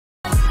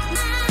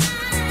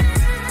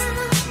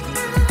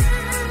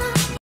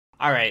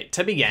Alright,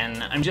 to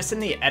begin, I'm just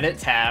in the Edit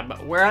tab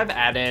where I've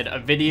added a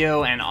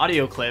video and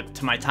audio clip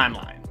to my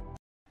timeline.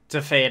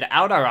 To fade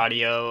out our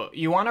audio,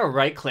 you want to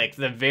right-click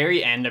the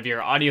very end of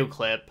your audio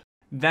clip,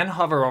 then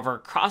hover over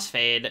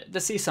Crossfade to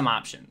see some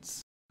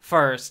options.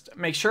 First,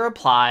 make sure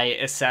Apply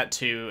is set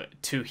to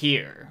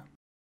Here.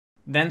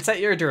 Then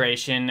set your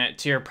duration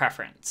to your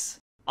preference.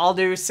 I'll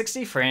do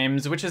 60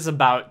 frames, which is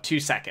about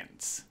 2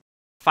 seconds.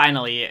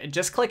 Finally,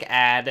 just click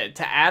Add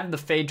to add the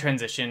fade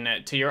transition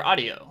to your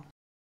audio.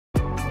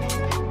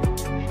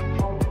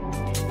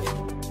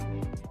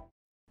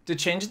 To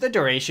change the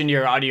duration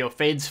your audio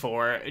fades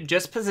for,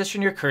 just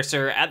position your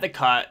cursor at the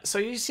cut so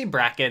you see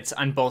brackets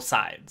on both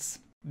sides.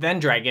 Then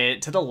drag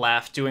it to the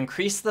left to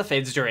increase the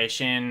fade's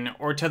duration,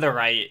 or to the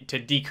right to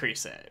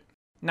decrease it.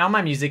 Now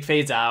my music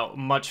fades out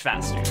much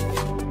faster.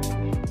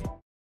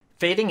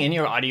 Fading in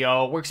your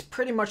audio works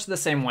pretty much the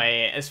same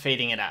way as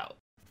fading it out.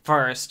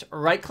 First,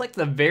 right-click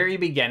the very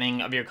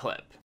beginning of your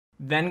clip.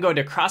 Then go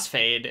to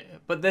Crossfade,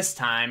 but this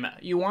time,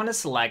 you want to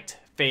select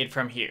Fade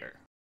from Here.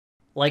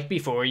 Like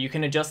before, you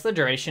can adjust the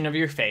duration of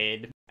your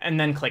fade, and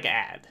then click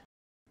Add.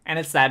 And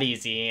it's that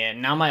easy,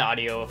 and now my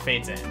audio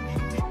fades in.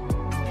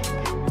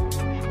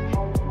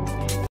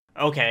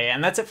 Okay,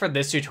 and that's it for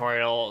this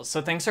tutorial,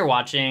 so thanks for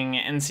watching,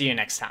 and see you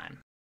next time.